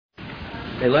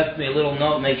They left me a little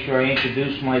note, make sure I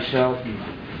introduce myself and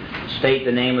state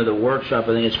the name of the workshop.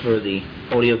 I think it's for the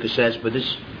audio cassettes, but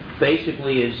this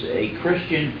basically is a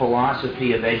Christian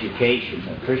philosophy of education.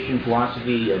 A Christian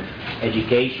philosophy of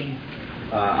education.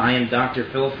 I am Dr.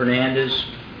 Phil Fernandes,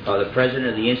 the president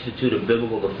of the Institute of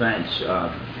Biblical Defense.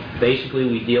 Basically,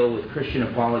 we deal with Christian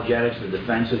apologetics, the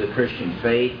defense of the Christian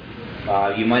faith.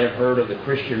 You might have heard of the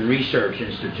Christian Research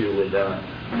Institute with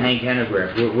Hank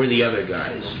Hennegraff. We're the other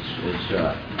guys.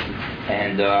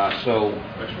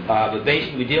 But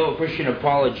basically, we deal with Christian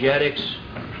apologetics.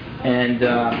 And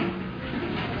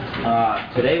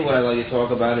today, what I'd like to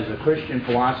talk about is a Christian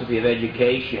philosophy of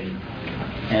education.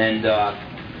 And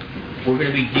we're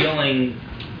going to be dealing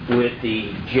with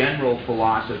the general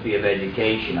philosophy of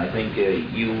education. I think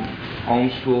you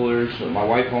homeschoolers, my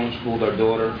wife homeschooled our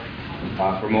daughter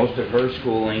for most of her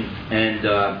schooling, and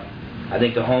I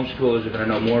think the homeschoolers are going to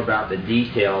know more about the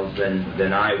details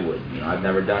than I would. I've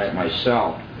never done it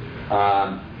myself.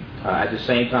 At the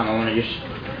same time, I want to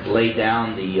just lay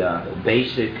down the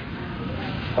basic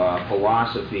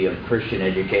philosophy of Christian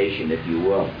education, if you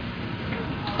will.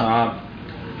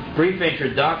 Brief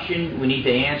introduction, we need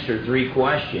to answer three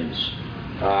questions.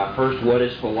 First, what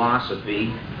is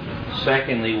philosophy?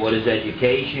 Secondly, what is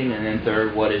education? And then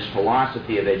third, what is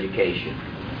philosophy of education?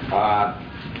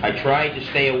 I tried to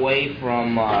stay away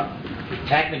from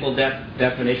technical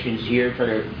definitions here, try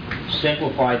to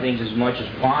simplify things as much as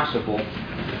possible.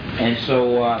 And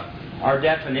so our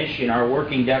definition, our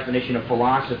working definition of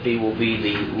philosophy will be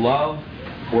the love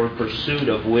or pursuit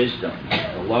of wisdom.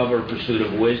 The love or pursuit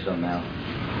of wisdom. Now,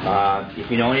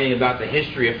 if you know anything about the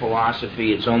history of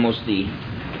philosophy, it's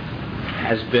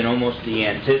has been almost the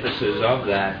antithesis of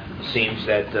that. It seems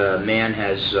that man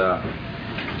has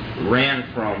ran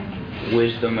from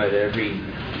wisdom at every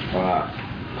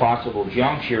possible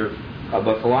juncture,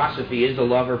 but philosophy is the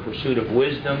love or pursuit of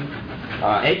wisdom.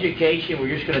 Education,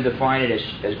 we're just going to define it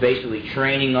as basically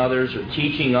training others or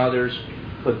teaching others,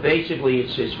 but basically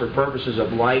it's for purposes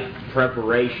of life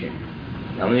preparation.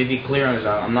 Now, let me be clear on this.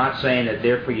 I'm not saying that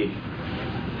therefore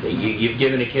you've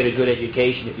given a kid a good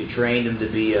education if you trained him to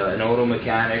be an auto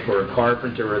mechanic or a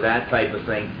carpenter or that type of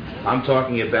thing. I'm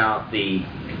talking about the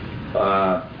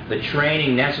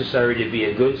training necessary to be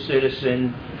a good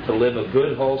citizen, to live a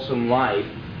good, wholesome life,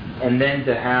 and then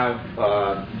to have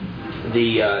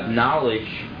the knowledge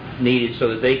needed so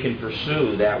that they can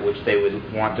pursue that which they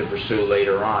would want to pursue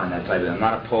later on, and that type of thing. I'm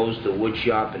not opposed to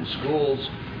woodshop in schools,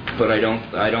 but I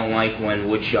don't like when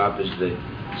woodshop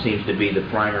seems to be the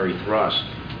primary thrust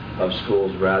of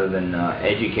schools rather than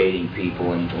educating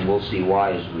people, and we'll see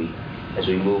why as we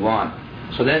move on.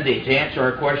 So then, to answer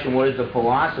our question, what is the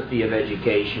philosophy of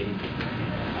education?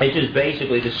 It's just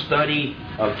basically the study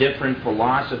of different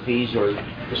philosophies or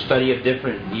the study of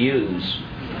different views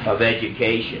of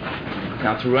education.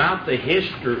 Now, throughout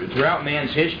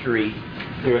man's history,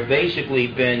 there have basically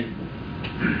been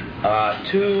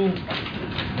two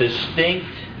distinct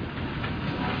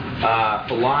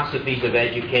philosophies of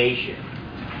education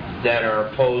that are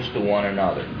opposed to one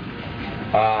another.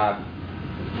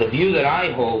 The view that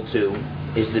I hold to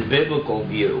is the biblical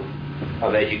view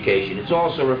of education. It's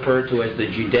also referred to as the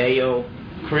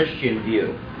Judeo-Christian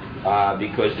view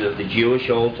because of the Jewish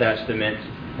Old Testament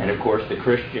and, of course, the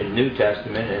Christian New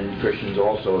Testament, and Christians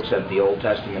also accept the Old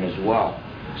Testament as well.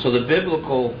 So the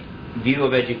biblical view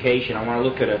of education, I want to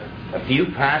look at a few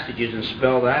passages and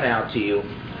spell that out to you,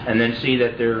 and then see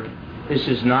that this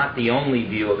is not the only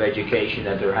view of education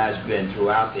that there has been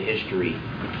throughout the history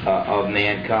of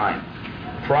mankind.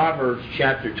 Proverbs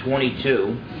chapter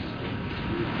 22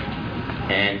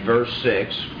 and verse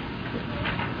 6.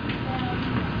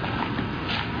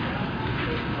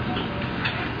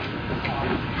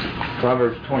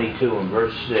 Proverbs 22 and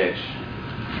verse 6.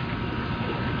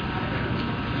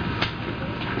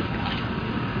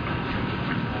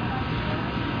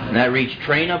 And that reads,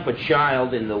 "Train up a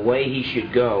child in the way he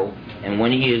should go, and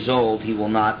when he is old, he will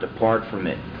not depart from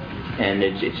it." And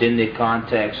it's in the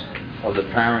context of the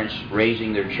parents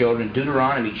raising their children.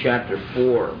 Deuteronomy chapter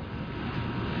 4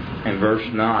 and verse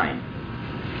 9.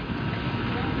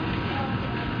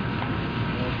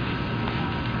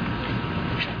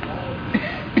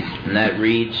 And that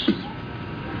reads,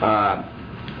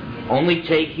 "Only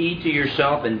take heed to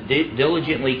yourself and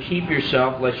diligently keep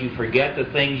yourself, lest you forget the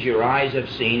things your eyes have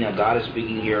seen," now God is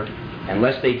speaking here, "and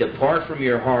lest they depart from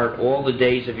your heart all the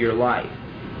days of your life,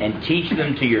 and teach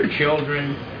them to your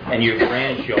children and your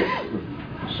grandchildren."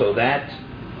 So that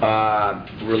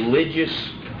religious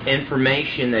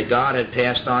information that God had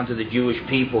passed on to the Jewish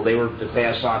people, they were to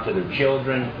pass on to their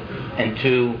children and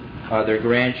to their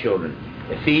grandchildren.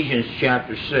 Ephesians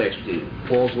chapter 6,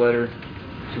 Paul's letter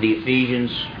to the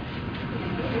Ephesians.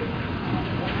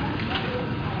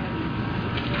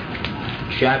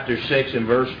 Chapter 6 and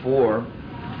verse 4.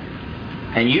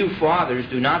 And you, fathers,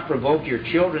 do not provoke your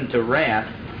children to wrath,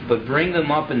 but bring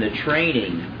them up in the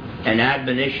training and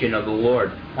admonition of the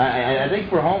Lord. I think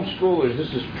for homeschoolers, this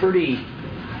is a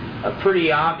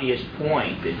pretty obvious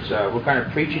point. We're kind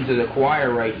of preaching to the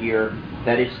choir right here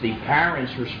that it's the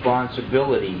parents'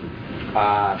 responsibility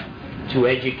to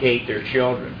educate their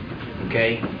children.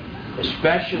 Okay?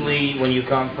 Especially when you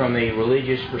come from a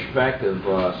religious perspective,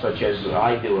 such as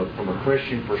I do, from a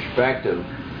Christian perspective.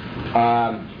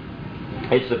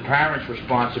 It's the parents'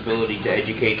 responsibility to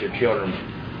educate their children.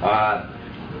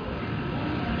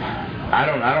 I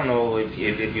don't know if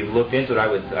you've looked into it.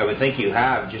 I would think you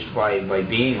have, just by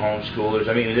being homeschoolers.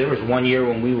 I mean, there was one year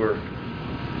when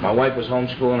my wife was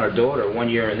homeschooling our daughter. One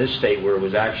year in this state where it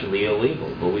was actually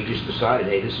illegal, but we just decided,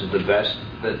 hey, this is the best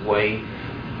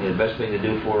thing to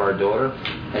do for our daughter.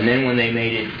 And then when they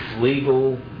made it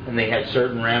legal, and they had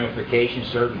certain ramifications,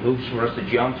 certain hoops for us to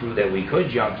jump through that we could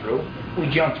jump through, we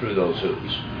jumped through those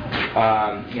hoops.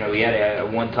 We had to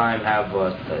at one time have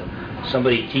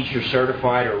somebody teacher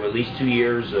certified, or at least 2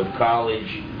 years of college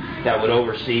that would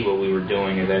oversee what we were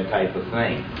doing, or that type of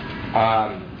thing.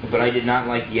 But I did not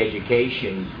like the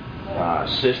education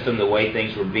system, the way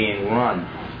things were being run.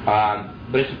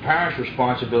 But it's the parents'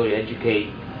 responsibility to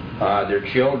educate their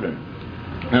children.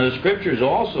 Now, the Scriptures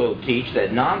also teach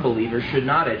that non-believers should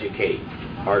not educate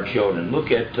our children.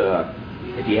 Look at,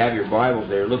 if you have your Bibles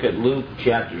there, look at Luke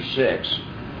chapter 6.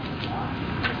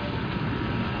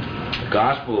 The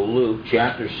Gospel of Luke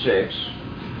chapter 6.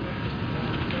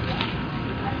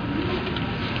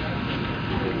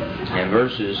 And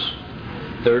verses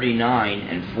 39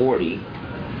 and 40.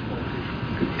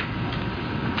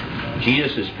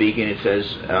 Jesus is speaking. It says,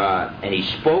 and he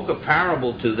spoke a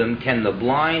parable to them. Can the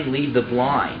blind lead the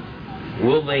blind?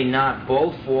 Will they not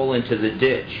both fall into the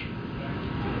ditch?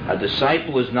 A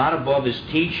disciple is not above his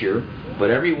teacher,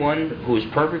 but everyone who is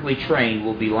perfectly trained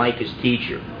will be like his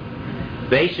teacher.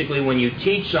 Basically, when you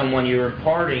teach someone, you're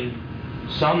imparting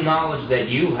some knowledge that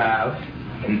you have,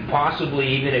 and possibly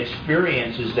even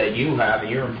experiences that you have,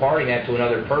 and you're imparting that to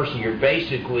another person. You're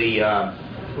basically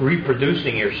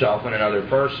reproducing yourself in another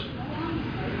person.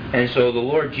 And so the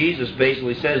Lord Jesus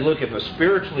basically says, look, if a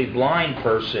spiritually blind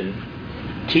person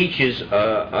teaches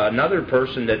another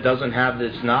person that doesn't have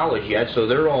this knowledge yet, so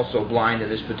they're also blind in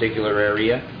this particular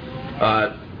area,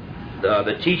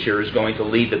 the teacher is going to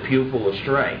lead the pupil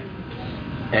astray.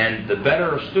 And the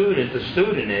better a student the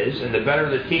student is, and the better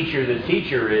the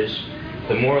teacher is,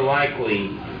 the more likely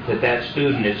that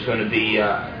student is going to be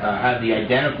have the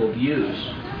identical views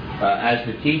as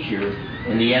the teacher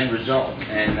in the end result.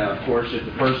 And of course, if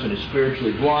the person is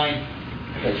spiritually blind,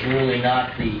 that's really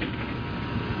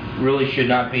should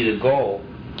not be the goal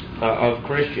of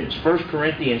Christians. 1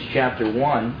 Corinthians chapter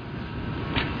 1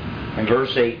 and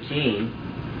verse 18.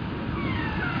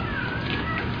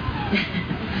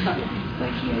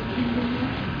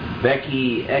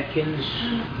 Becky Atkins.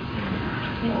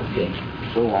 Okay,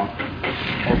 so long.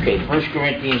 Okay, 1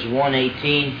 Corinthians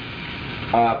 1:18.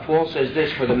 Paul says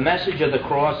this, for the message of the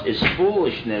cross is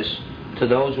foolishness to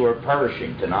those who are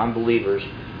perishing, to non-believers,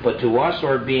 but to us who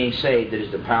are being saved, it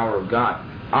is the power of God.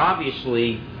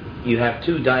 Obviously, you have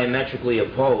two diametrically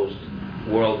opposed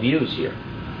worldviews here.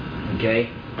 Okay?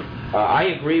 I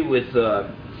agree with the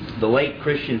late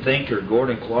Christian thinker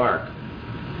Gordon Clark,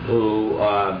 who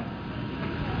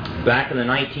back in the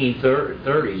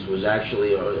 1930s was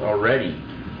actually already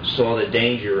saw the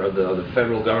danger of the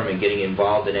federal government getting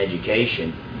involved in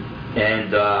education.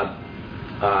 And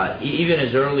even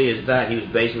as early as that, he was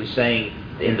basically saying,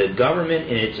 in the government,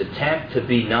 in its attempt to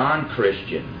be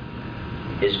non-Christian,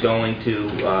 is going to,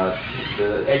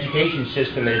 the education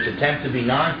system in its attempt to be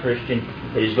non-Christian,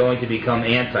 is going to become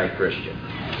anti-Christian.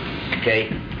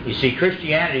 Okay? You see,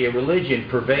 Christianity, a religion,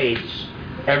 pervades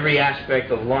every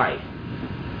aspect of life.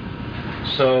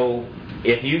 So,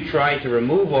 if you try to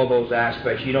remove all those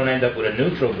aspects, you don't end up with a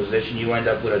neutral position, you end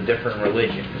up with a different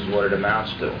religion, is what it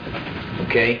amounts to.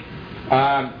 Okay?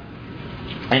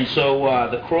 And so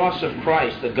the cross of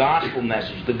Christ, the gospel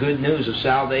message, the good news of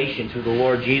salvation through the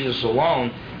Lord Jesus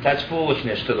alone, that's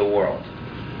foolishness to the world.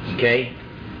 Okay?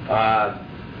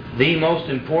 The most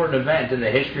important event in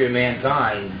the history of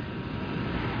mankind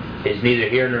is neither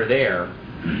here nor there,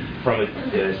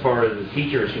 as far as the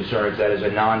teacher is concerned, that is a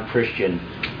non-Christian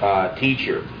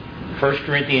teacher. 1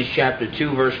 Corinthians chapter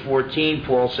 2, verse 14,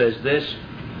 Paul says this,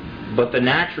 but the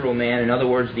natural man, in other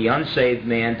words, the unsaved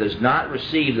man, does not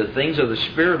receive the things of the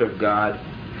Spirit of God,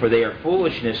 for they are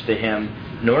foolishness to him,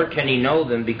 nor can he know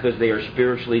them because they are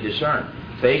spiritually discerned.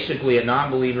 Basically, a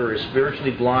non-believer is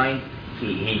spiritually blind.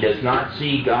 He does not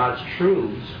see God's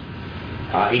truths.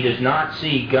 He does not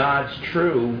see God's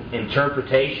true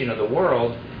interpretation of the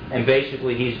world, and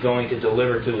basically he's going to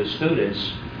deliver to his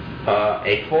students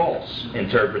a false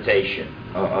interpretation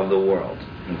of the world.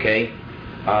 Okay?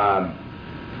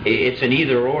 It's an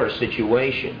either-or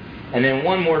situation. And then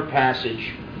one more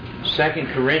passage, 2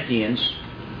 Corinthians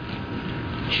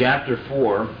chapter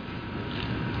 4,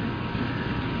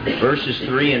 verses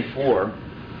 3 and 4.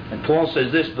 And Paul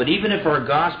says this, "But even if our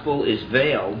gospel is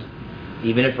veiled,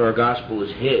 even if our gospel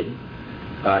is hidden,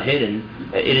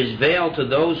 it is veiled to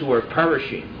those who are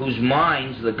perishing, whose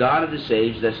minds the God of this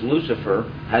age," that's Lucifer,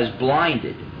 "has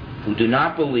blinded, who do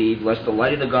not believe, lest the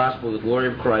light of the gospel, the glory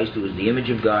of Christ, who is the image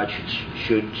of God,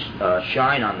 should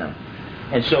shine on them."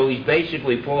 And so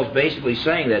Paul's basically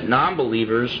saying that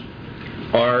non-believers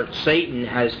Satan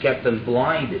has kept them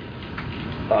blinded,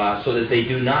 so that they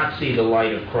do not see the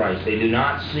light of Christ. They do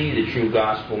not see the true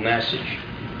gospel message.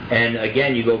 And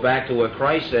again, you go back to what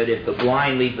Christ said, if the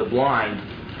blind lead the blind,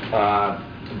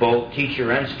 both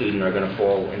teacher and student are going to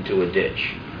fall into a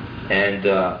ditch. And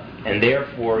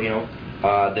therefore,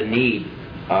 the need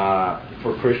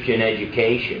for Christian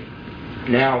education.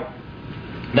 Now,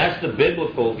 that's the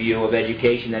biblical view of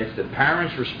education, that it's the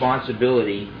parents'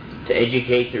 responsibility to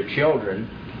educate their children,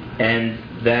 and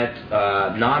that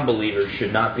non-believers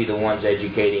should not be the ones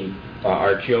educating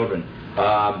our children.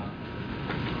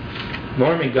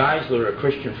 Norman Geisler, a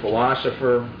Christian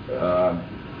philosopher,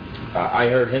 I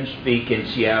heard him speak in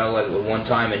Seattle at one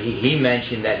time, and he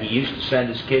mentioned that he used to send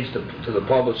his kids to the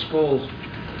public schools,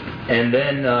 and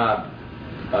then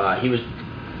he was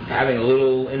having a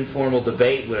little informal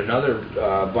debate with another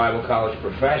Bible college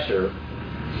professor,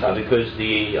 because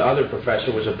the other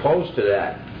professor was opposed to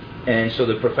that. And so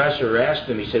the professor asked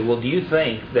him, he said, "Well, do you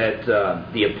think that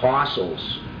the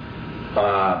apostles,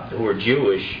 who are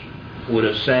Jewish, would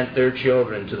have sent their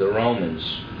children to the Romans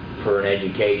for an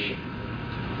education?"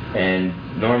 And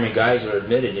Norman Geisler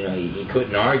admitted, he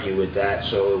couldn't argue with that,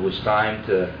 so it was time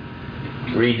to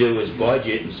redo his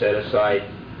budget and set aside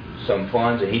some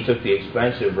funds, and he took the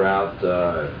expensive route,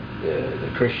 the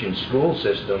Christian school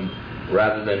system,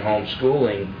 rather than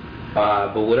homeschooling.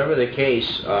 But whatever the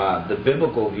case, the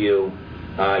biblical view,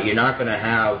 you're not going to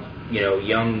have,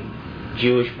 young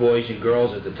Jewish boys and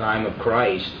girls at the time of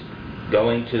Christ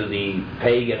going to the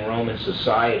pagan Roman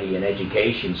society and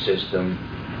education system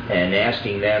and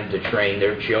asking them to train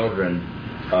their children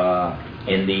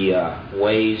in the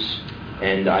ways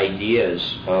and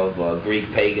ideas of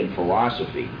Greek pagan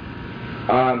philosophy.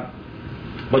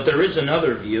 But there is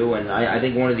another view, and I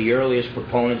think one of the earliest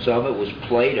proponents of it was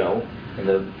Plato in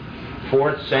the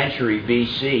 4th century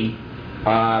BC.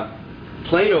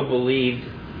 Plato believed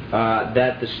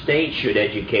that the state should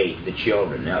educate the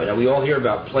children. Now we all hear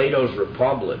about Plato's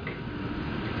Republic.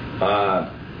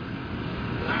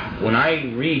 When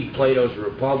I read Plato's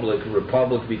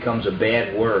Republic becomes a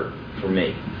bad word for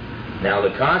me. Now,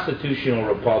 the constitutional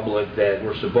republic that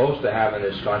we're supposed to have in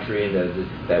this country, and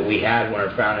that we had when our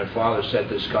founding fathers set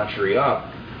this country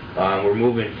up, we're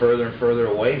moving further and further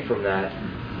away from that.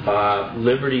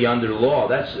 Liberty under law,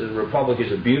 republic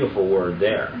is a beautiful word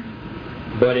there.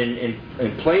 But in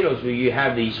Plato's view, you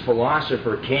have these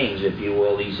philosopher kings, if you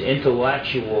will, these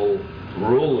intellectual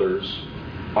rulers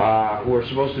who are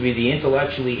supposed to be the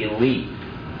intellectually elite.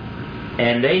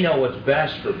 And they know what's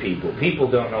best for people. People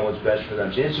don't know what's best for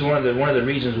them. See, this is one of the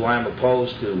reasons why I'm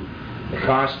opposed to the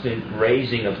constant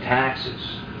raising of taxes.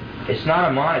 It's not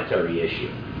a monetary issue,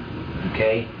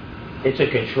 okay? It's a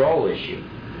control issue.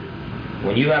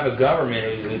 When you have a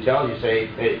government who tells you,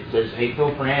 says, "Hey,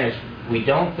 Phil Fernandes, we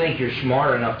don't think you're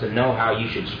smart enough to know how you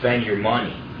should spend your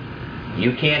money.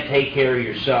 You can't take care of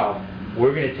yourself.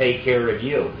 We're going to take care of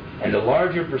you. And the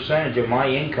larger percentage of my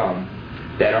income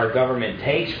that our government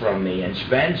takes from me and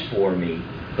spends for me,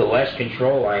 the less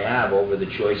control I have over the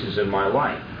choices in my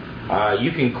life."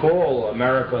 You can call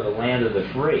America the land of the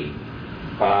free,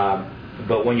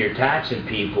 but when you're taxing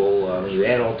people, when you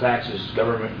add all taxes,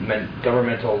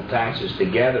 governmental taxes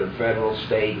together, federal,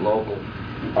 state, local,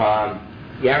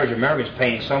 the average American is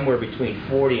paying somewhere between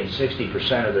 40 and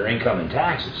 60% of their income in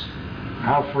taxes.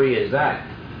 How free is that?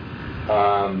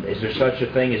 Is there such a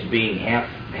thing as being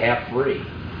half free?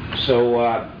 So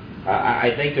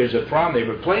I think there's a problem there.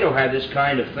 But Plato had this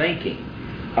kind of thinking.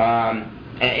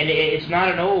 And it's not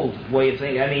an old way of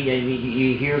thinking. I mean,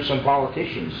 you hear some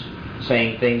politicians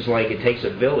saying things like it takes a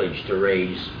village to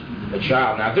raise a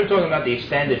child. Now, if they're talking about the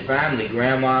extended family,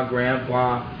 grandma,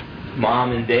 grandpa,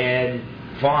 mom and dad,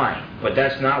 fine. But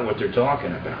that's not what they're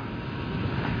talking about.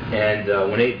 And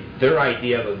their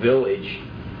idea of a village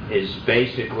is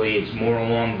basically, it's more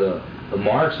along the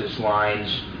Marxist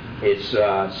lines. It's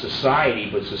society,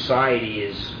 but society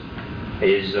is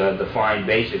defined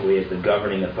basically as the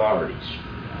governing authorities.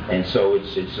 And so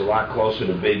it's a lot closer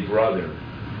to Big Brother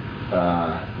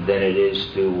than it is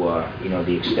to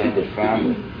the extended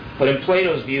family. But in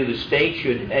Plato's view, the state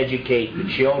should educate the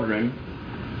children.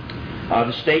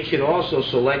 The state should also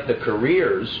select the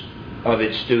careers of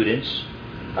its students.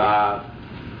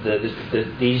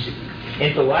 These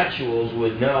intellectuals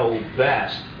would know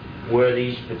best where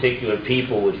these particular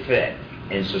people would fit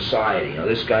in society.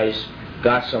 This guy's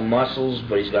got some muscles,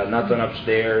 but he's got nothing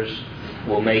upstairs.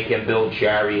 We'll make him build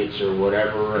chariots or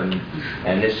whatever, and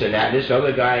this and that. This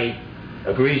other guy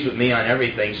agrees with me on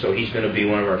everything, so he's going to be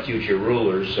one of our future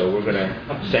rulers. So we're going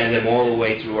to send him all the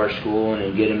way through our school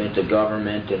and get him into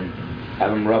government and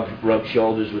have him rub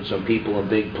shoulders with some people in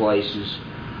big places.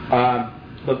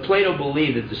 But Plato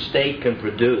believed that the state can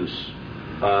produce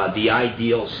the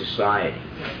ideal society.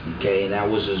 Okay, and that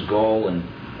was his goal, and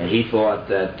he thought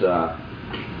that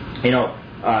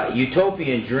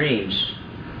utopian dreams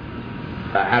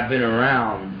have been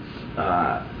around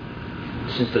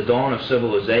since the dawn of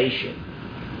civilization.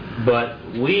 But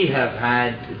we have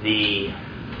had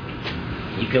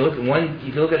you can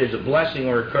look at it as a blessing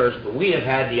or a curse, but we have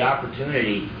had the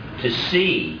opportunity to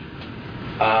see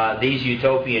these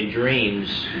utopian dreams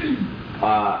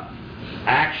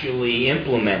actually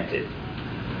implemented.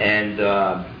 And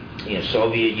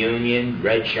Soviet Union,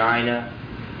 Red China,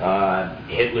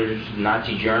 Hitler's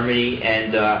Nazi Germany,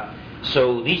 and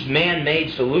so these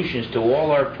man-made solutions to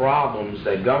all our problems,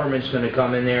 that government's going to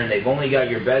come in there and they've only got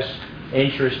your best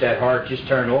interest at heart, just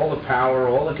turn all the power,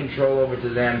 all the control over to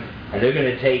them, and they're going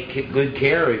to take good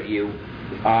care of you.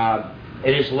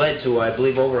 It has led to, I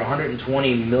believe, over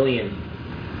 120 million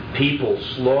people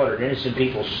slaughtered, innocent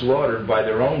people slaughtered by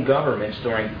their own governments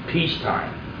during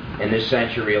peacetime in this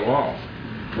century alone.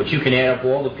 But you can add up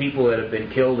all the people that have been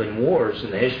killed in wars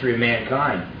in the history of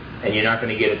mankind, and you're not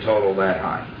going to get a total that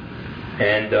high.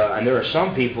 And there are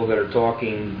some people that are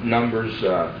talking numbers,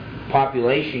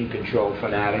 population control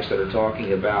fanatics that are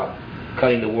talking about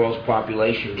cutting the world's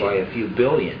population by a few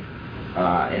billion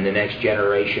in the next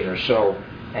generation or so.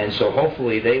 And so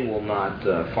hopefully they will not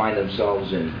find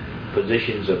themselves in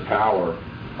positions of power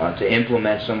to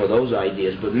implement some of those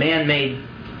ideas. But man-made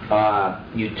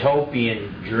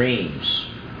utopian dreams,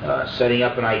 setting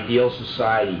up an ideal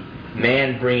society,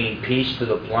 man bringing peace to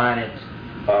the planet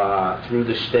through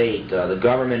the state, the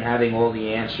government having all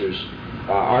the answers.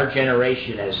 Our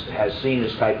generation has seen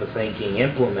this type of thinking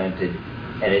implemented,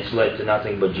 and it's led to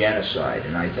nothing but genocide.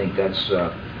 And I think that's,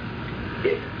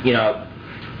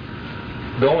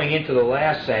 going into the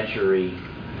last century,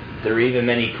 there were even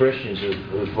many Christians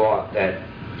who thought that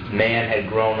man had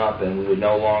grown up and we would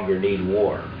no longer need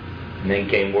war. And then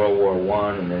came World War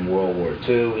I and then World War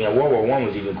II. World War I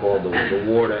was even called the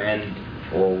war to end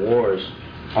all wars.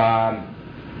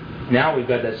 Now we've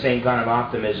got that same kind of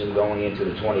optimism going into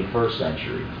the 21st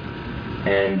century.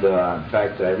 And in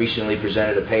fact, I recently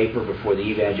presented a paper before the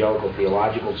Evangelical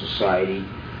Theological Society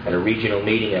at a regional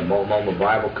meeting at Multnomah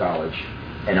Bible College.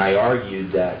 And I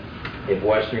argued that if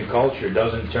Western culture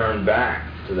doesn't turn back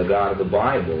to the God of the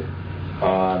Bible,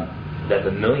 that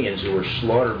the millions who were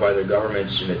slaughtered by their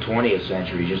governments in the 20th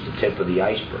century is just the tip of the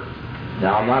iceberg.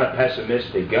 Now, I'm not a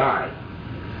pessimistic guy,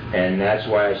 and that's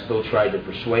why I still tried to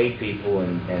persuade people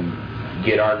and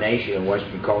get our nation and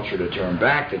Western culture to turn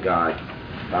back to God.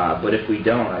 But if we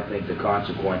don't, I think the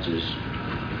consequences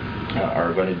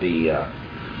are going to be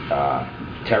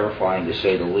terrifying, to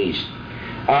say the least.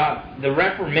 The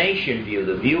Reformation view,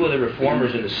 the view of the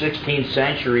Reformers in the 16th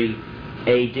century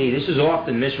A.D., this is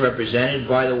often misrepresented,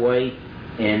 by the way,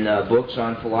 in books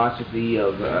on philosophy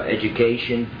of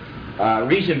education.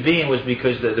 Reason being was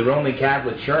because the Roman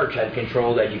Catholic Church had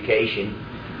controlled education,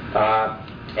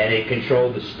 and it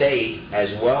controlled the state as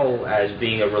well as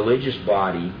being a religious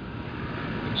body.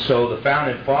 So the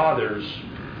founding fathers,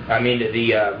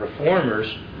 the Reformers,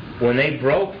 when they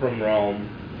broke from Rome,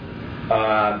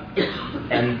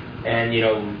 and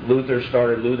Luther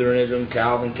started Lutheranism,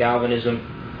 Calvinism,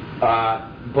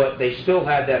 but they still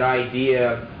had that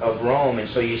idea of Rome, and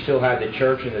so you still had the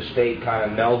church and the state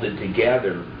kind of melded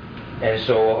together. And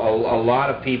so a lot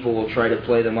of people will try to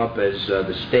play them up as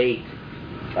the state,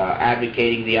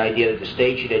 advocating the idea that the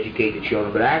state should educate the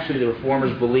children. But actually the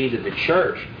Reformers believed that the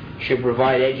church should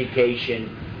provide education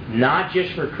not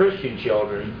just for Christian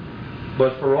children,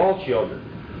 but for all children.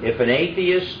 If an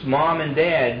atheist mom and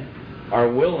dad are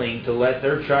willing to let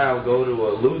their child go to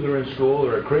a Lutheran school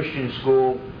or a Christian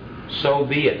school, so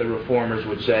be it, the Reformers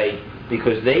would say,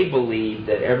 because they believe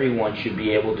that everyone should be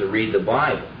able to read the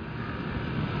Bible.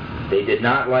 They did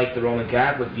not like the Roman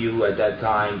Catholic view at that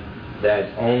time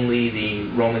that only the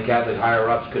Roman Catholic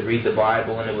higher-ups could read the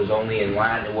Bible and it was only in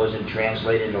Latin, it wasn't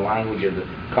translated in the language of the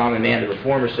common man. The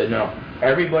Reformers said, no,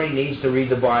 everybody needs to read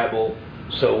the Bible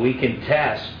so we can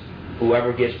test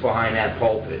whoever gets behind that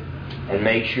pulpit and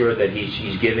make sure that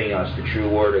he's giving us the true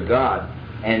Word of God.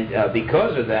 And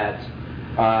because of that,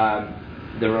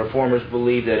 the Reformers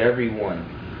believe that everyone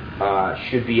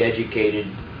should be educated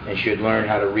and should learn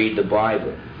how to read the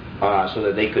Bible so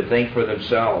that they could think for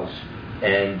themselves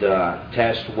and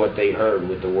test what they heard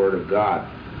with the Word of God.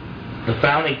 The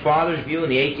Founding Fathers' view in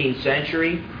the 18th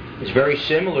century is very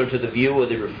similar to the view of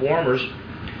the Reformers.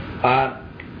 How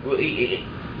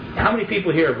many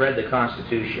people here have read the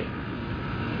Constitution?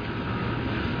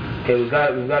 Okay, we've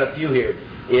got a few here.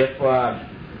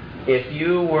 If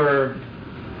you were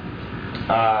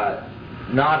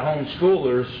not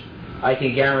homeschoolers, I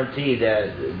can guarantee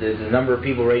that the number of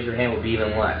people who raise their hand would be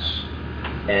even less.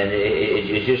 And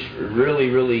it's just really,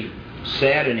 really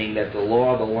saddening that the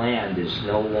law of the land is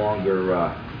no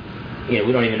longer,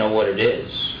 we don't even know what it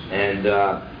is. And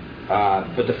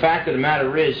but the fact of the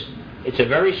matter is, it's a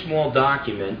very small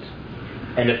document,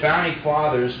 and the Founding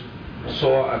Fathers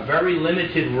saw a very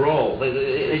limited role.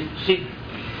 See,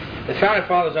 the Founding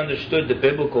Fathers understood the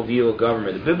biblical view of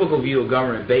government. The biblical view of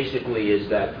government basically is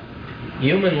that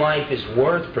human life is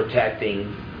worth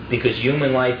protecting because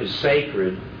human life is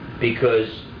sacred, because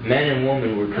men and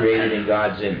women were created in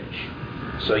God's image.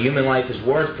 So human life is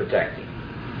worth protecting.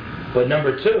 But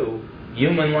number two,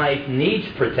 human life needs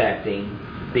protecting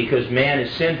because man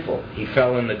is sinful. He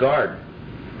fell in the garden.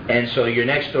 And so your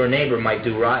next door neighbor might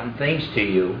do rotten things to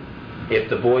you if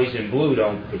the boys in blue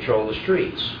don't patrol the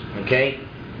streets. Okay?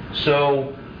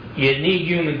 So you need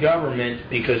human government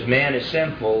because man is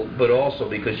sinful, but also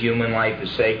because human life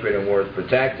is sacred and worth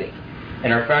protecting.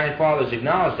 And our Founding Fathers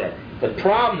acknowledged that. The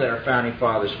problem that our Founding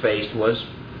Fathers faced was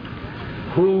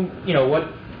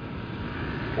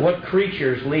what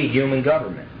creatures lead human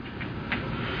government?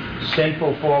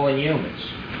 Sinful, fallen humans.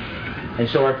 And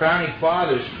so our Founding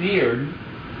Fathers feared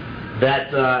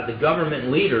that the government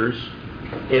leaders,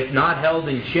 if not held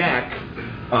in check,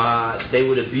 they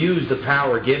would abuse the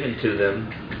power given to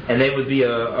them, and they would be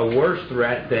a worse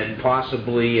threat than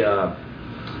possibly a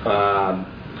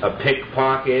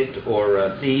pickpocket or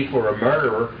a thief or a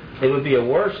murderer. They would be a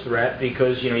worse threat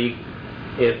because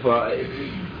if a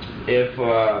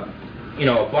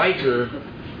biker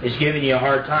is giving you a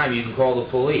hard time, you can call the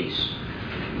police.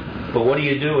 But what do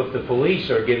you do if the police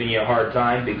are giving you a hard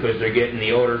time because they're getting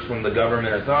the orders from the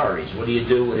government authorities? What do you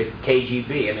do with a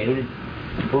KGB? I mean,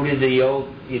 who did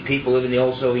the people living in the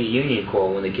old Soviet Union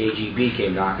call when the KGB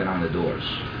came knocking on the doors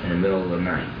in the middle of the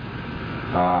night?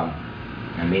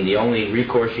 The only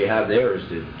recourse you have there is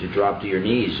to drop to your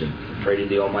knees and pray to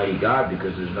the Almighty God,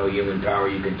 because there's no human power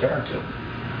you can turn to.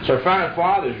 So our Founding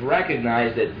Fathers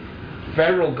recognized that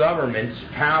federal government's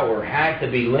power had to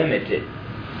be limited.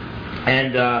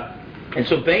 And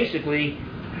so basically,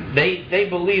 they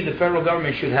believe the federal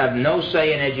government should have no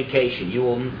say in education. You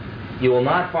will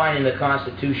not find in the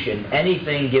Constitution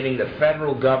anything giving the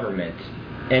federal government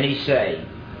any say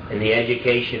in the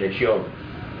education of children.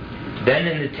 Then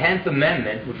in the 10th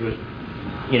Amendment, which was,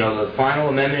 the final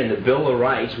amendment in the Bill of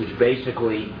Rights, which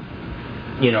basically,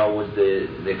 was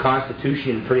the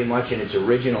Constitution pretty much in its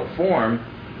original form,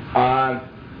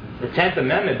 the 10th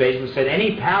Amendment basically said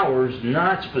any powers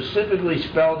not specifically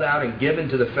spelled out and given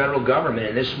to the federal government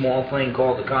in this small thing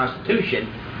called the Constitution,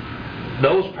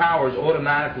 those powers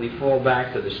automatically fall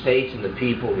back to the states and the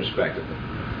people respectively.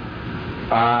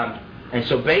 And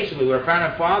so basically what our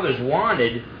Founding Fathers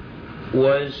wanted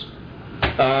was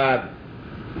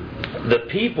the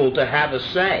people to have a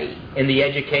say in the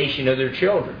education of their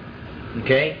children.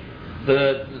 Okay?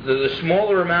 The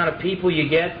smaller amount of people you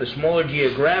get, the smaller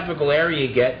geographical area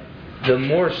you get, the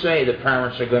more say the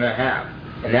parents are going to have.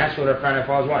 And that's what our Founding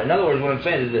Fathers want. In other words, what I'm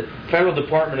saying is the Federal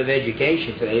Department of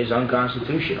Education today is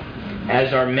unconstitutional,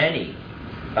 as are many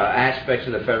aspects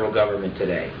of the federal government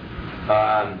today.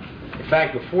 In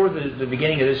fact, before the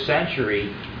beginning of this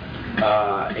century,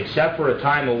 except for a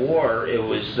time of war, it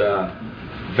was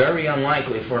very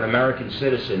unlikely for an American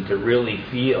citizen to really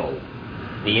feel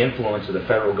the influence of the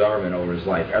federal government over his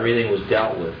life. Everything was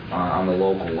dealt with on the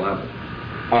local level.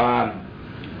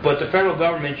 But the federal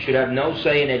government should have no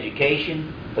say in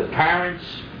education. The parents,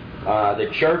 the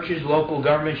churches, local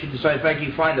government should decide. In fact,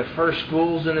 you find the first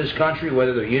schools in this country,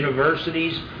 whether they're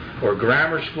universities or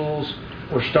grammar schools,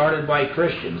 were started by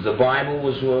Christians. The Bible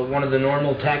was one of the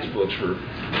normal textbooks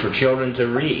for children to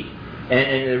read.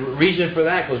 And the reason for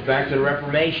that goes back to the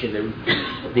Reformation,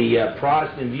 the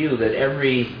Protestant view that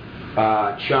every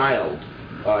child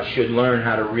should learn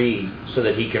how to read so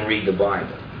that he can read the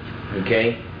Bible.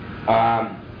 Okay?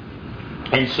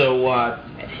 And so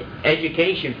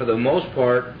education, for the most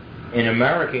part, in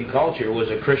American culture was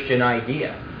a Christian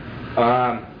idea.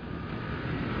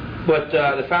 But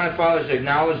the Founding Fathers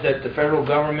acknowledged that the federal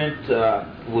government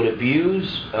would abuse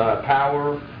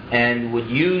power and would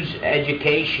use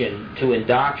education to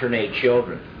indoctrinate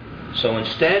children. So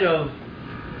instead of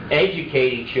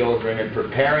educating children and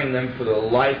preparing them for the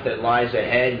life that lies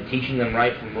ahead and teaching them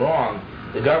right from wrong,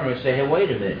 the government said, hey, wait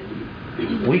a minute.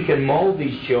 We can mold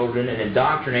these children and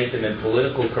indoctrinate them in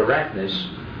political correctness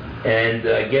and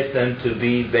get them to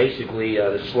be basically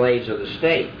the slaves of the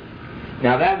state.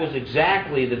 Now that was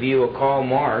exactly the view of Karl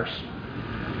Marx.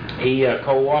 He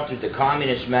co-authored the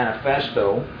Communist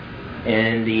Manifesto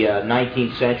in the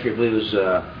 19th century, I believe it was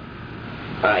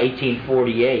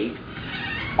 1848.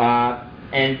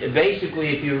 And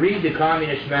basically, if you read the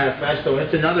Communist Manifesto,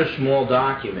 it's another small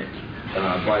document,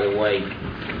 by the way.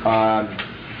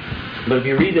 But if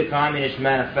you read the Communist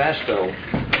Manifesto,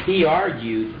 he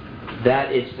argued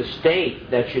that it's the state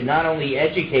that should not only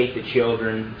educate the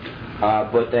children,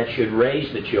 but that should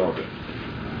raise the children.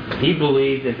 He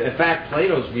believed, in fact,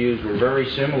 Plato's views were very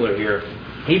similar here.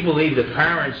 He believed the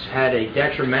parents had a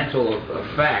detrimental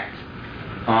effect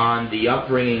on the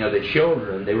upbringing of the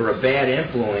children. They were a bad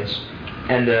influence.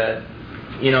 And,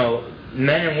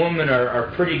 men and women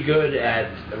are pretty good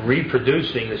at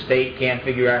reproducing. The state can't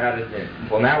figure out how to...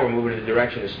 Well, now we're moving in the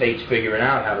direction the state's figuring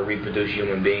out how to reproduce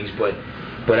human beings. But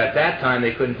at that time,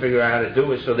 they couldn't figure out how to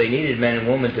do it, so they needed men and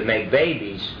women to make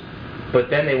babies. But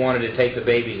then they wanted to take the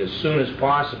babies as soon as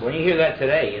possible. And you hear that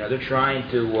today. They're trying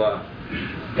to...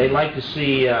 they'd like to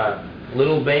see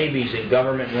little babies in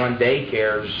government-run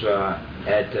daycares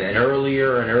at an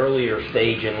earlier and earlier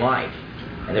stage in life.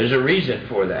 And there's a reason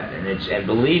for that. And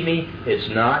believe me, it's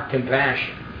not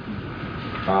compassion.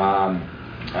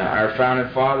 Our Founding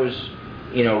Fathers,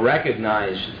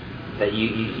 recognized that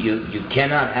you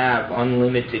cannot have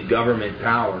unlimited government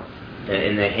power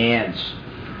in the hands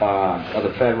of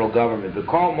the federal government. But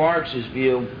Karl Marx's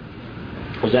view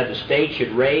was that the state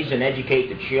should raise and educate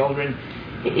the children.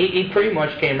 He pretty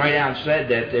much came right out and said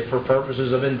that for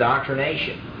purposes of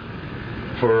indoctrination,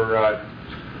 for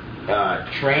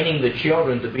training the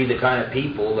children to be the kind of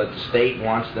people that the state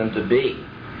wants them to be.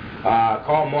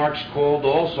 Karl Marx called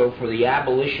also for the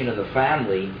abolition of the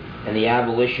family and the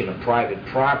abolition of private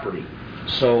property.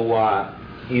 So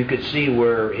you could see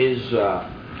where his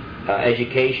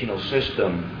educational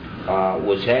system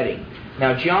was heading.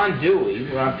 Now John Dewey,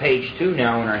 we're on page 2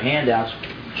 now in our handouts.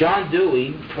 John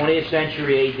Dewey, 20th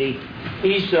century A.D.,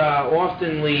 he's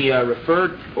often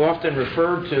referred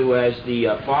to as the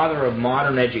father of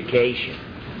modern education.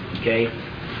 Okay,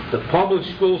 the public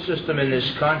school system in this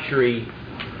country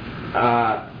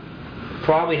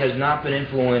probably has not been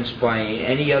influenced by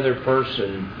any other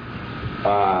person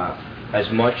as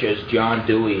much as John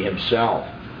Dewey himself.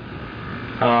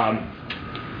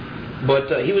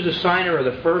 But he was a signer of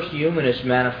the first Humanist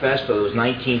Manifesto. It was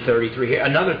 1933. Here,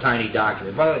 another tiny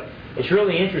document. By the way, it's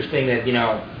really interesting that,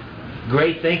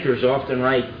 great thinkers often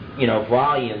write,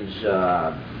 volumes.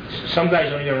 Some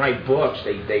guys don't even write books.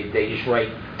 They just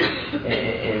write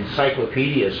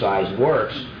encyclopedia-sized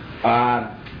works.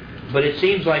 But it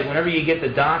seems like whenever you get the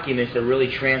documents that really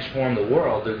transform the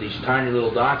world, they're these tiny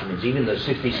little documents, even the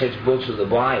 66 books of the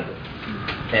Bible.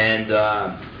 And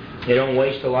they don't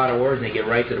waste a lot of words, and they get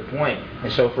right to the point.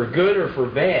 And so for good or for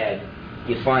bad,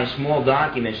 you find small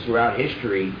documents throughout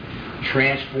history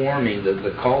transforming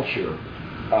the culture,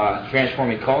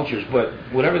 transforming cultures. But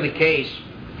whatever the case,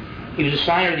 he was a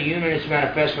signer of the Humanist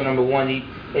Manifesto number 1.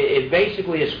 It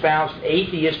basically espoused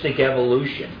atheistic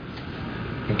evolution.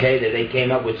 Okay, that they came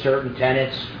up with certain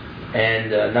tenets,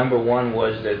 and number 1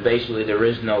 was that basically there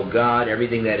is no God,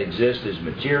 everything that exists is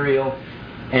material.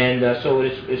 And so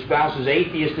it espouses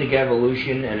atheistic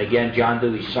evolution, and again, John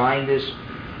Dewey signed this.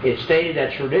 It stated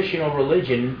that traditional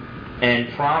religion and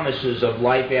promises of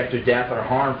life after death are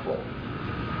harmful.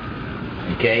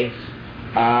 Okay?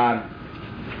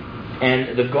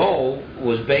 And the goal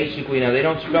was basically, now they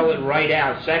don't spell it right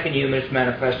out. Second Humanist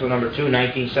Manifesto number 2,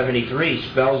 1973,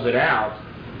 spells it out.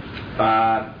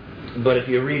 But if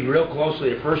you read real closely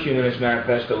the first Humanist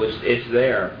Manifesto, it's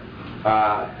there.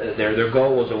 Their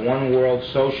goal was a one-world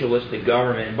socialistic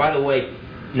government. And by the way,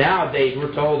 nowadays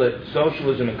we're told that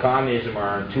socialism and communism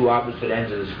are on two opposite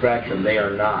ends of the spectrum. They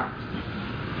are not.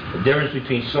 The difference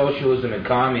between socialism and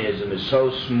communism is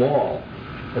so small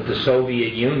that the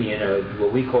Soviet Union, or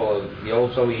what we call the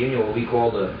old Soviet Union, what we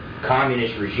call the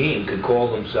communist regime, could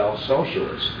call themselves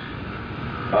socialists.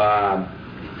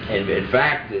 And in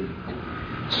fact,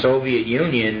 Soviet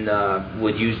Union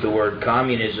would use the word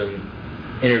communism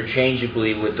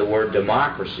interchangeably with the word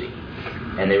democracy.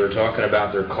 And they were talking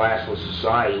about their classless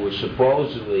society, which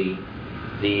supposedly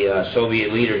the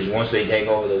Soviet leaders, once they take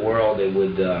over the world, they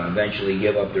would eventually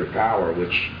give up their power,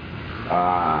 which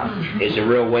is a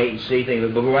real wait-and-see thing.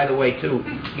 But by the way, too,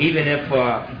 even if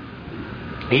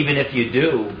you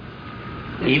do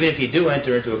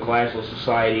enter into a classless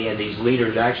society and these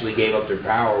leaders actually gave up their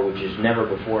power, which has never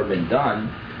before been done,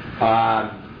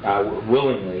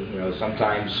 willingly,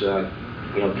 sometimes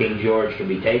King George can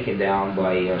be taken down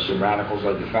by some radicals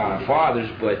like the Founding Fathers,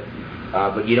 but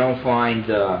you don't find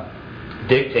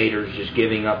dictators just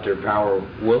giving up their power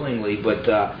willingly.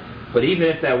 But even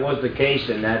if that was the case,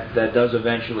 and that does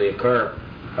eventually occur,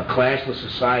 a classless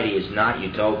society is not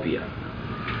utopia.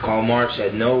 Karl Marx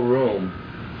had no room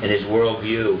in his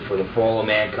worldview for the fall of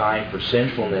mankind, for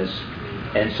sinfulness,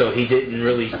 and so he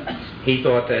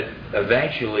thought that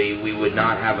eventually we would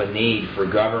not have a need for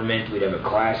government, we'd have a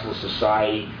classless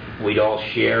society, we'd all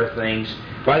share things.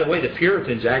 By the way, the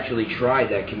Puritans actually tried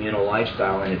that communal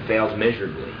lifestyle, and it failed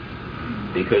miserably.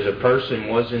 Because a person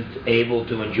wasn't able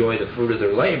to enjoy the fruit of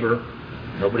their labor,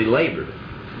 nobody labored.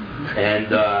 And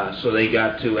so they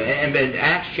got to... And in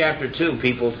Acts chapter 2,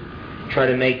 people try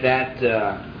to make that...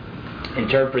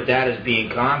 interpret that as being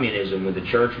communism, with the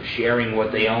church sharing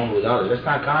what they own with others. That's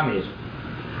not communism.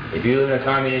 If you live in a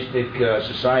communistic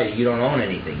society, you don't own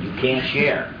anything. You can't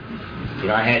share.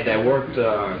 I had that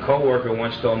co-worker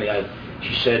once told me,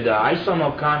 she said, I sum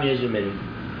up communism in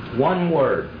one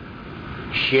word: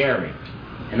 sharing.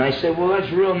 And I said, well,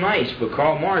 that's real nice, but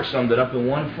Karl Marx summed it up in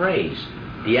one phrase: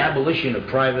 the abolition of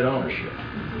private ownership.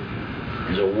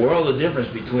 There's a world of difference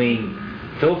between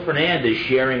Phil Fernandes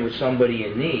sharing with somebody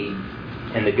in need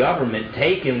and the government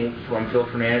taking from Phil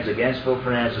Fernandes against Phil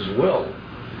Fernandes' will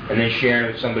and then sharing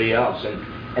with somebody else.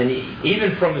 And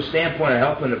even from the standpoint of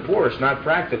helping the poor, it's not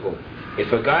practical.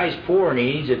 If a guy's poor and he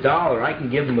needs $1, I can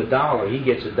give him $1, he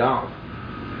gets $1.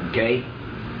 Okay?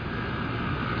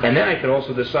 And then I can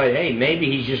also decide, hey, maybe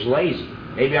he's just lazy.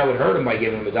 Maybe I would hurt him by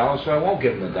giving him $1, so I won't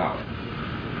give him $1.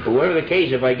 But whatever the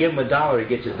case, if I give him $1, he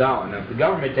gets $1. Now, if the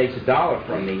government takes $1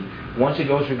 from me, once it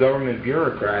goes through government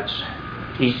bureaucrats,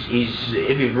 he'd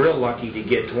be real lucky to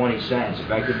get 20 cents. In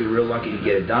fact, he'd be real lucky to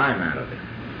get a dime out of it.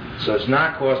 So it's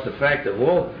not cost effective.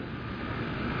 Well,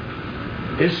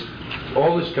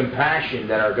 all this compassion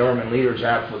that our government leaders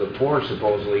have for the poor,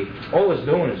 supposedly, all it's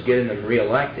doing is getting them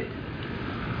reelected.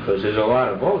 Because there's a lot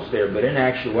of votes there, but in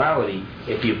actuality,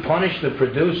 if you punish the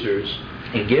producers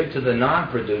and give to the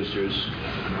non-producers,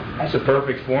 that's a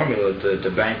perfect formula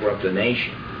to bankrupt a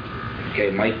nation. Okay,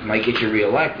 it might get you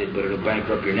reelected, but it'll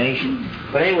bankrupt your nation.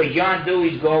 But anyway, John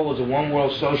Dewey's goal was a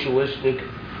one-world socialistic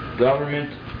government,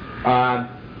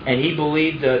 and he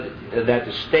believed that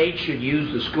the state should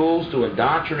use the schools to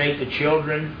indoctrinate the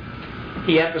children.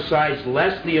 He emphasized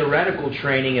less theoretical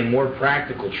training and more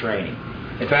practical training.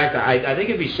 In fact, I think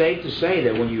it'd be safe to say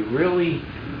that when you really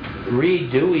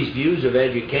read Dewey's views of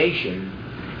education,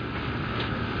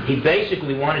 he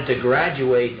basically wanted to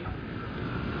graduate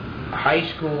high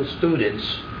school students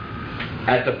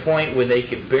at the point where they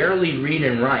could barely read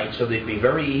and write, so they'd be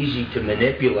very easy to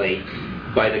manipulate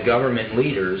by the government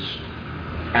leaders.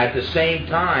 At the same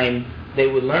time, they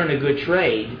would learn a good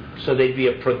trade, so they'd be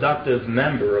a productive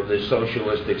member of the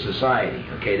socialistic society.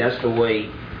 Okay, that's the way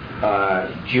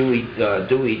Dewey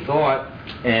thought,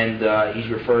 and he's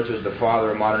referred to as the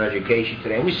father of modern education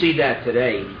today. And we see that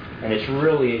today, and it's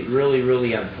really, really,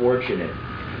 really unfortunate.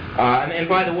 And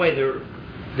by the way,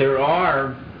 there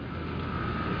are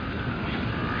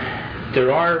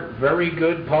very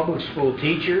good public school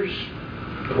teachers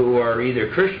who are either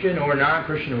Christian or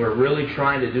non-Christian who are really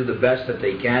trying to do the best that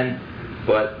they can,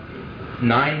 but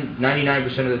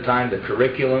 99% of the time the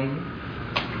curriculum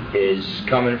is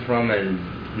coming from a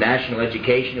National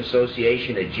Education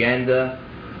Association agenda.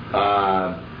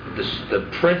 The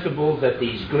principles that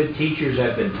these good teachers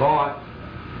have been taught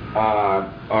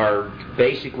are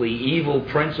basically evil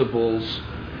principles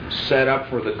set up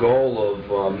for the goal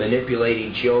of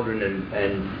manipulating children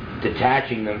and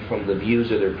detaching them from the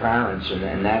views of their parents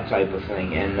and that type of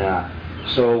thing. And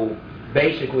so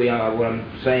basically what I'm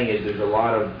saying is there's a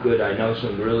lot of good, I know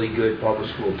some really good public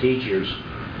school teachers.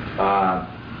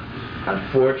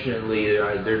 Unfortunately,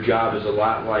 their job is a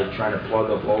lot like trying to plug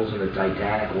up holes in the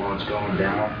Titanic while it's going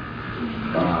down.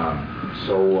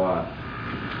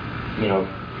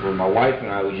 For my wife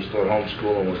and I, we just thought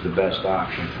homeschooling was the best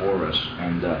option for us.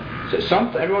 And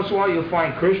every once in a while you'll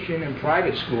find Christian and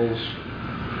private schools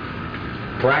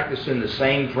practicing the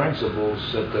same principles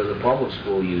that the public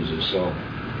school uses. So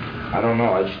I don't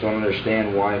know. I just don't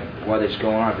understand why that's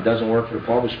going on. If it doesn't work for the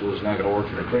public schools, it's not going to work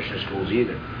for the Christian schools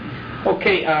either.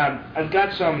 Okay, I've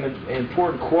got some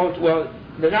important quotes. Well,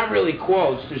 they're not really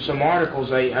quotes. There's some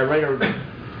articles. I write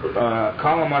a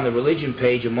column on the religion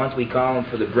page, a monthly column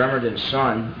for the Bremerton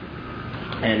Sun.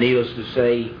 And needless to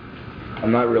say,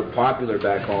 I'm not real popular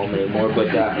back home anymore.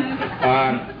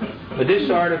 But this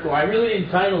article, I really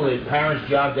entitled it "Parents'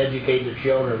 Job to Educate Their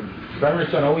Children."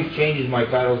 Bremerton Sun always changes my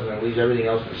titles and it leaves everything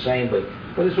else the same, but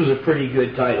this was a pretty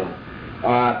good title.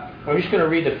 I'm just going to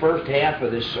read the first half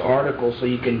of this article so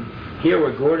you can hear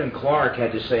what Gordon Clark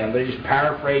had to say. I'm going to just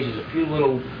paraphrase. There's a few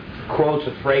little quotes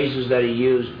of phrases that he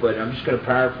used, but I'm just going to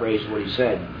paraphrase what he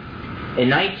said. In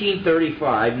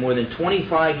 1935, more than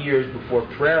 25 years before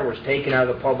prayer was taken out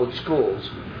of the public schools,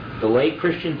 the late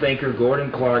Christian thinker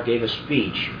Gordon Clark gave a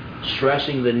speech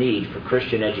stressing the need for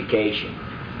Christian education.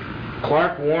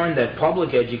 Clark warned that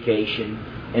public education,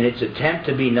 in its attempt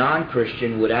to be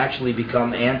non-Christian, would actually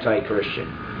become anti-Christian.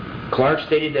 Clark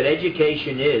stated that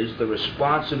education is the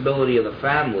responsibility of the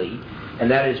family, and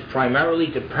that it is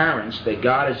primarily to parents that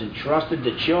God has entrusted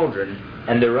the children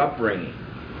and their upbringing.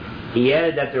 He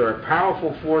added that there are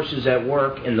powerful forces at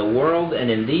work in the world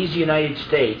and in these United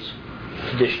States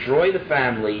to destroy the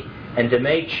family and to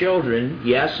make children,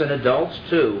 yes, and adults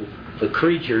too, the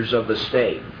creatures of the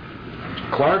state.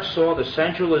 Clark saw the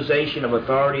centralization of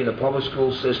authority in the public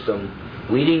school system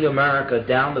leading America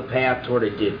down the path toward a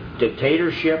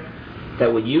dictatorship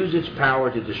that would use its power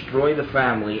to destroy the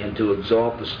family and to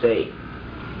exalt the state.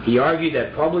 He argued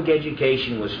that public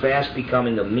education was fast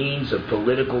becoming a means of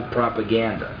political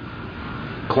propaganda.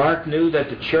 Clark knew that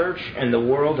the church and the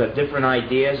world have different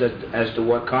ideas as to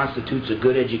what constitutes a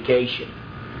good education.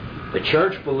 The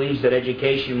church believes that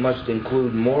education must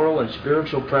include moral and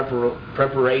spiritual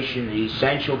preparation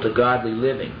essential to godly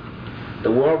living.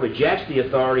 The world rejects the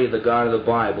authority of the God of the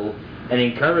Bible and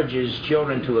encourages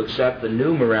children to accept the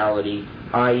new morality,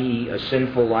 i.e., a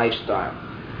sinful lifestyle.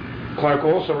 Clark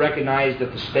also recognized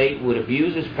that the state would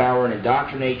abuse its power and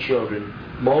indoctrinate children,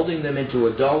 molding them into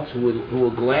adults who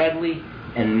will gladly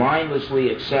and mindlessly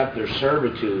accept their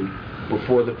servitude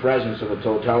before the presence of a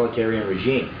totalitarian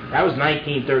regime. That was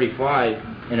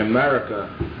 1935 in America.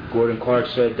 Gordon Clark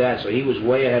said that, so he was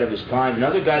way ahead of his time.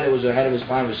 Another guy that was ahead of his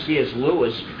time was C.S.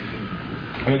 Lewis.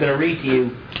 I'm going to read to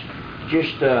you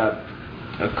just a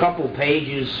couple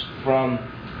pages from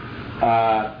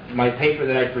my paper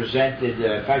that I presented.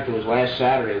 In fact, it was last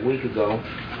Saturday, a week ago,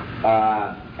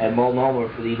 at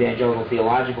Multnomah for the Evangelical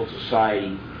Theological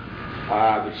Society.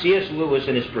 But C.S. Lewis,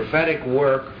 in his prophetic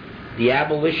work, The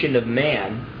Abolition of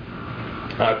Man,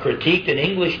 critiqued an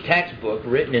English textbook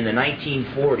written in the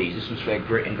 1940s, this was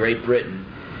in Great Britain,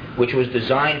 which was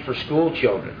designed for school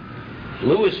children.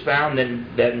 Lewis found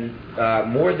that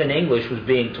more than English was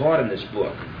being taught in this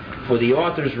book, for the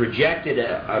authors rejected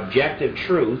objective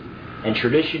truth and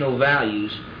traditional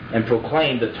values and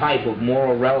proclaimed a type of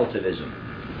moral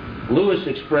relativism. Lewis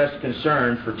expressed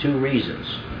concern for two reasons.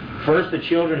 First, the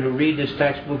children who read this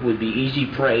textbook would be easy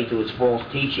prey to its false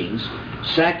teachings.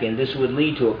 Second, this would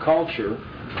lead to a culture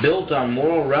built on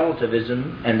moral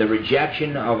relativism and the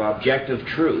rejection of objective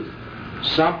truth,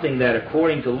 something that,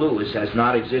 according to Lewis, has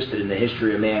not existed in the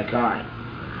history of mankind.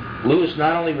 Lewis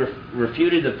not only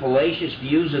refuted the fallacious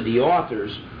views of the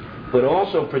authors, but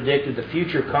also predicted the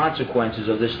future consequences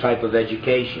of this type of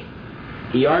education.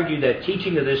 He argued that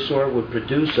teaching of this sort would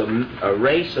produce a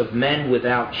race of men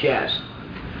without chest.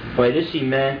 By this he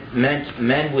meant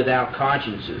men without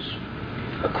consciences.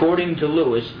 According to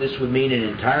Lewis, this would mean an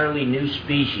entirely new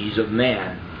species of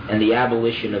man and the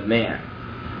abolition of man.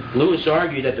 Lewis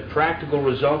argued that the practical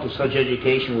result of such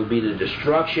education would be the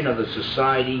destruction of the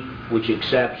society which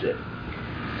accepts it.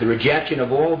 The rejection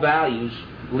of all values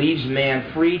leaves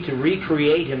man free to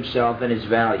recreate himself and his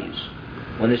values.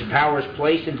 When this power is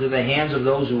placed into the hands of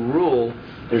those who rule,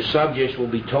 their subjects will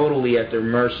be totally at their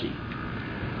mercy.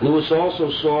 Lewis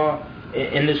also saw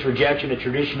in this rejection of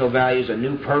traditional values a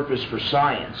new purpose for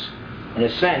science. In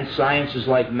a sense, science is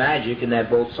like magic in that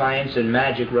both science and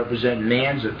magic represent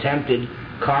man's attempted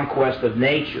conquest of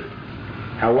nature.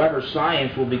 However,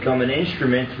 science will become an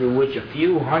instrument through which a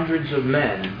few hundreds of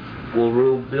men will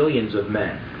rule billions of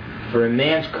men. For in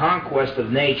man's conquest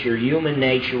of nature, human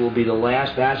nature will be the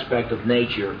last aspect of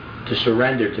nature to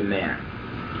surrender to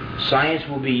man. Science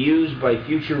will be used by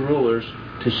future rulers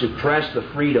to suppress the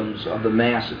freedoms of the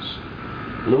masses.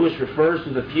 Lewis refers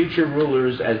to the future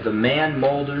rulers as the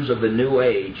man-molders of the new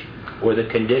age, or the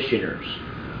conditioners.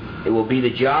 It will be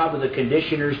the job of the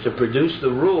conditioners to produce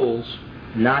the rules,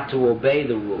 not to obey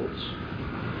the rules.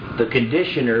 The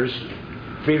conditioners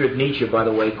Friedrich Nietzsche, by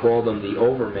the way, called them the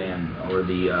Overman or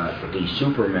the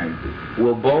Supermen,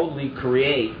 will boldly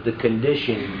create the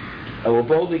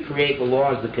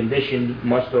laws the conditioned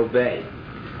must obey.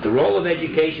 The role of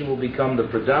education will become the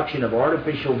production of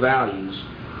artificial values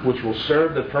which will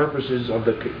serve the purposes of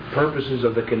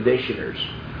the conditioners.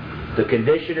 The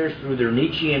conditioners, through their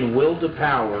Nietzschean will to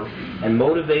power and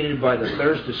motivated by the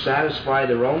thirst to satisfy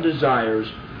their own desires,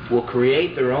 will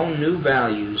create their own new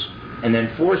values and then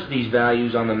force these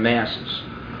values on the masses.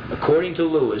 According to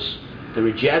Lewis, the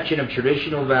rejection of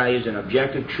traditional values and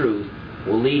objective truth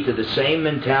will lead to the same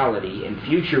mentality in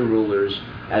future rulers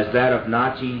as that of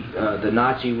the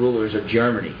Nazi rulers of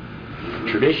Germany.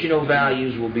 Traditional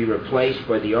values will be replaced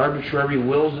by the arbitrary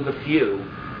wills of the few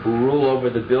who rule over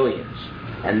the billions,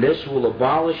 and this will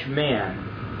abolish man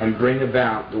and bring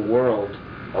about the world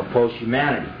of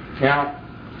post-humanity. Now,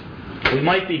 we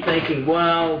might be thinking,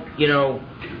 well,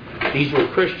 these were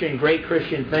great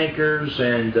Christian thinkers,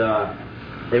 and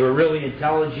they were really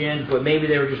intelligent, but maybe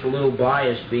they were just a little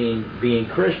biased being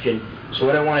Christian. So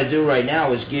what I want to do right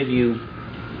now is give you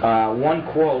one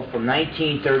quote from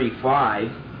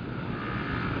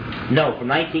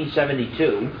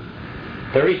 1972,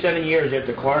 37 years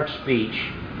after Clark's speech,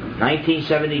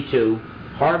 1972,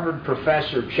 Harvard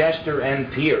professor Chester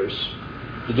M. Pierce,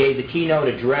 he gave the keynote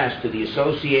address to the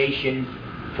Association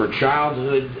for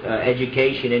Childhood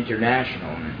Education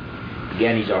International.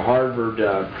 Again, he's a Harvard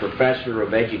professor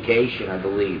of education, I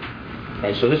believe.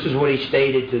 And so this is what he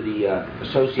stated to the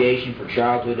Association for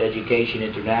Childhood Education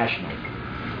International.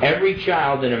 Every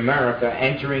child in America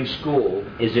entering school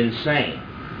is insane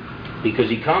because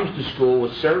he comes to school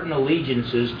with certain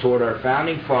allegiances toward our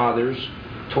founding fathers,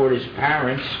 toward his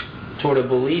parents, toward a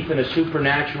belief in a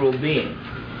supernatural being.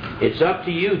 It's up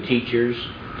to you, teachers,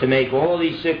 to make all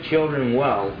these sick children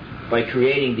well by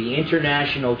creating the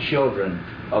international children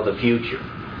of the future.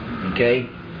 Okay?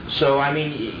 So, I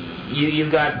mean,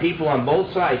 you've got people on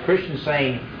both sides, Christians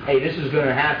saying, hey, this is going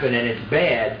to happen and it's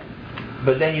bad,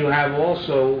 but then you have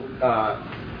also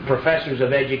professors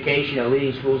of education at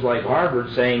leading schools like Harvard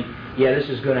saying, yeah, this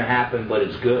is going to happen, but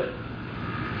it's good.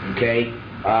 Okay?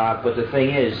 But the thing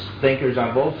is, thinkers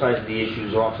on both sides of the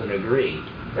issues often agree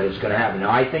that it's going to happen. Now,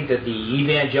 I think that the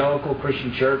evangelical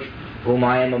Christian church, whom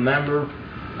I am a member,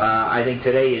 I think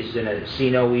today is in a see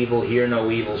no evil, hear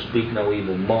no evil, speak no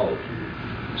evil mode.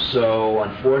 So,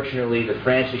 unfortunately, the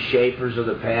Francis Schaeffers of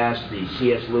the past, the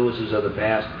C.S. Lewises of the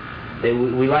past,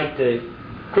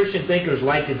 Christian thinkers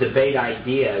like to debate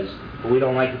ideas, but we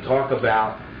don't like to talk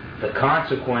about the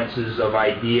consequences of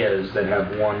ideas that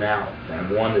have won out, that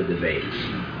have won the debates.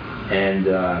 And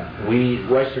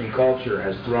Western culture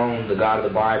has thrown the God of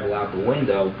the Bible out the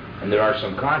window, and there are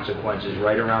some consequences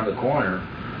right around the corner.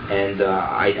 And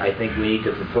I think we need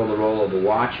to fulfill the role of the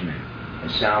watchman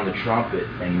and sound the trumpet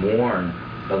and warn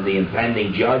of the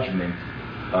impending judgment,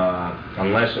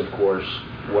 unless, of course,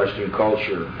 Western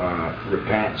culture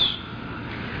repents.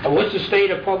 What's the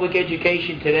state of public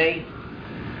education today?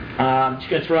 I'm just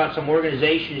going to throw out some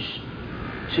organizations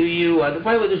to you.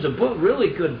 By the way, there's a book, really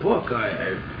good book.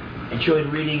 I enjoyed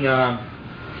reading.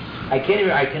 I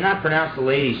cannot pronounce the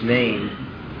lady's name.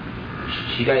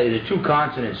 She got the two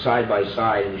consonants side by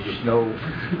side, and there's just no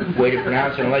way to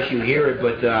pronounce it unless you hear it.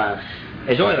 But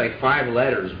it's only like 5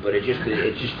 letters. But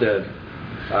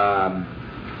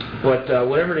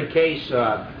whatever the case,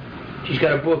 she's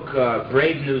got a book,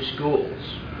 Brave New Schools,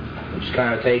 which is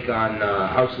kind of a take on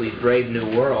Huxley's Brave New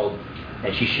World,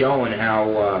 and she's showing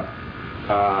how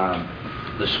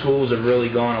the schools have really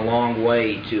gone a long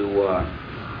way to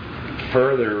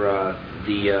further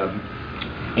the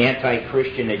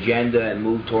anti-Christian agenda and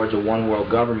move towards a one-world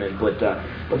government.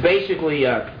 But basically,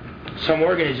 some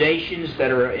organizations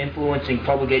that are influencing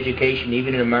public education,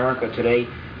 even in America today,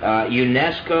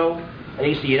 UNESCO, I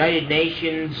think it's the United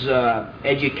Nations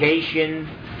Education,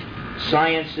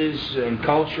 Sciences and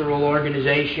Cultural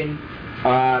Organization.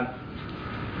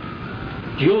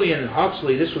 Julian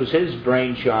Huxley, this was his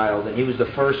brainchild, and he was the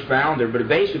first founder, but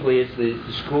basically it's the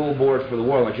school board for the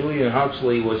world. Now, Julian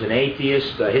Huxley was an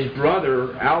atheist. His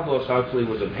brother, Aldous Huxley,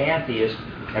 was a pantheist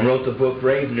and wrote the book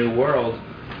Brave New World.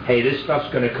 Hey, this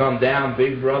stuff's going to come down,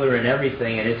 Big Brother and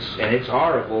everything, and it's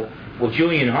horrible. Well,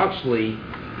 Julian Huxley,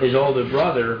 his older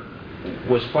brother,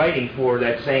 was fighting for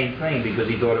that same thing because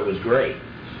he thought it was great.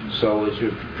 So it's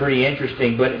pretty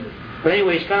interesting. But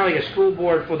anyway, it's kind of like a school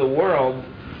board for the world.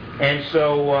 And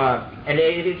so, and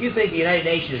if you think the United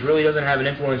Nations really doesn't have an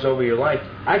influence over your life,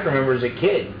 I can remember as a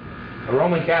kid, a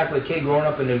Roman Catholic kid growing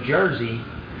up in New Jersey,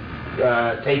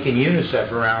 taking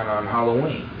UNICEF around on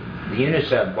Halloween, the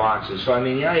UNICEF boxes. So, I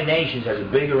mean, the United Nations has a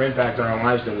bigger impact on our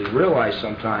lives than we realize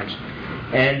sometimes.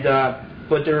 And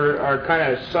but there are kind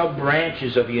of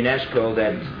sub-branches of UNESCO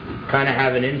that kind of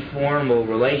have an informal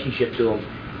relationship to them.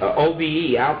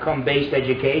 OBE, outcome-based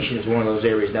education, is one of those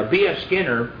areas. Now, B.F.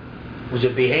 Skinner was a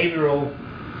behavioral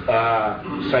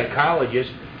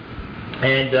psychologist,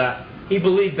 and he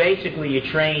believed basically you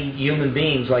train human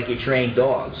beings like you train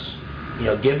dogs. You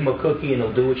know, give them a cookie and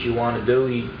they'll do what you want to do.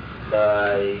 He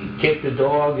kick the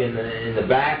dog in the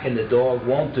back, and the dog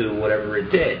won't do whatever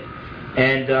it did.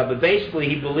 And but basically,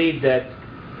 he believed that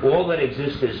all that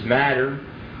exists is matter,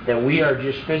 that we are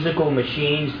just physical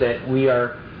machines, that we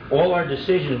are, all our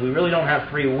decisions, we really don't have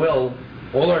free will.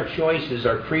 All our choices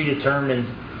are predetermined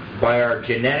by our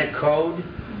genetic code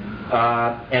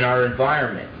and our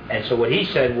environment. And so what he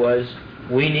said was,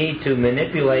 we need to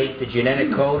manipulate the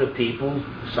genetic code of people.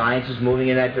 Science is moving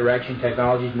in that direction,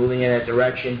 technology is moving in that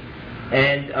direction,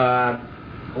 and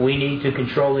we need to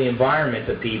control the environment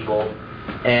of people,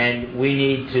 and we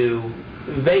need to,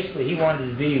 basically he wanted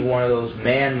to be one of those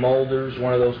man molders,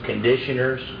 one of those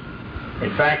conditioners.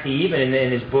 In fact, he even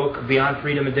in his book, Beyond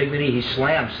Freedom and Dignity, he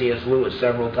slammed C.S. Lewis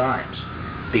several times,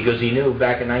 because he knew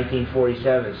back in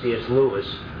 1947 C.S. Lewis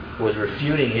was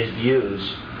refuting his views,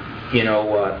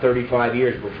 35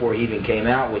 years before he even came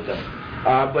out with them.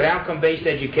 But outcome-based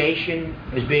education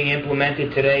is being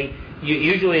implemented today.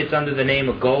 Usually it's under the name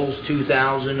of Goals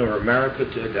 2000 or I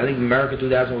think America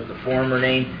 2000 was the former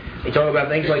name. They talk about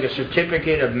things like a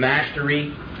certificate of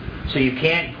mastery. So you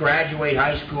can't graduate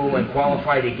high school and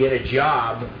qualify to get a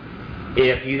job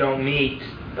if you don't meet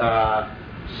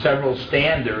several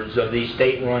standards of these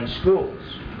state-run schools.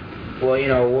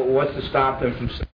 Well, what's to stop them from